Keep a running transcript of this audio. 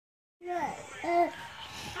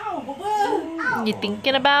You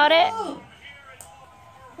thinking about it?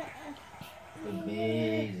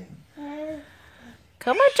 Amazing.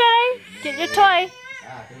 Come on, Jedi. Get your toy.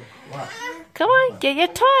 Come on, get your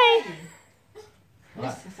toy.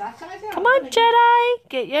 Come on, Jedi.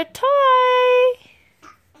 Get your toy.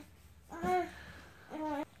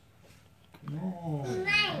 No,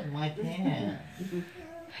 my pen.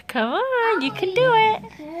 Come on, you can do it.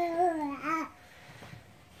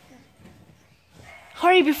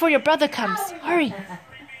 Hurry before your brother comes. Hurry.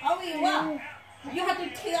 You have to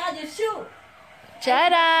take out your shoe.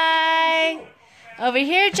 Jedi. Over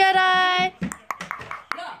here, Jedi.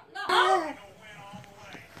 No.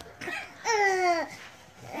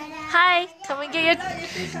 Hi. Come and get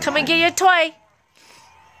your toy.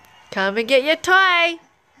 Come and get your toy.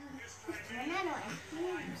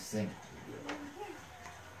 Sing.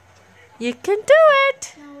 You can do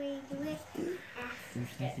it.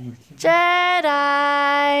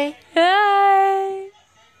 Jedi. Hi.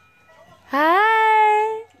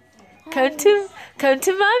 Hi. Come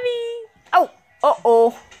to mommy. Oh.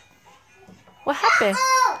 Uh-oh. What happened?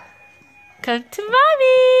 Come to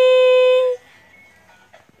mommy.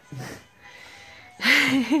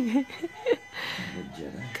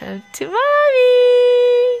 Come to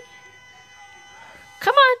mommy.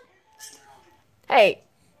 Come on. Hey.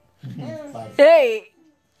 Hey.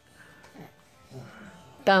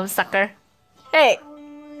 Dumb sucker. Hey.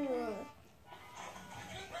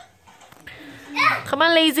 Come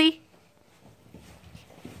on, lazy.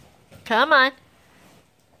 Come on.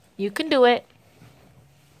 You can do it.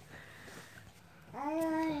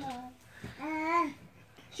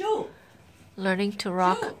 Shoe. Learning to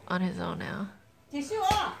rock on his own now. Take shoe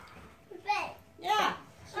off. Yeah.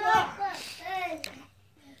 Shoe off.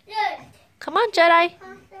 Come on, Jedi.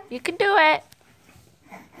 You can do it.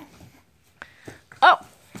 Oh,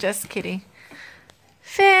 just kidding.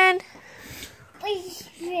 Finn.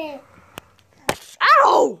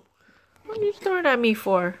 Ow! What are you throwing at me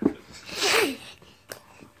for?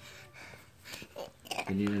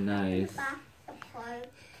 You need a knife.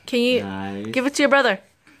 Can you Knife. give it to your brother?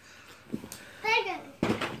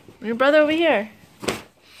 Your brother over here.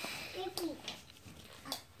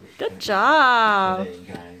 Good job. Got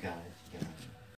it.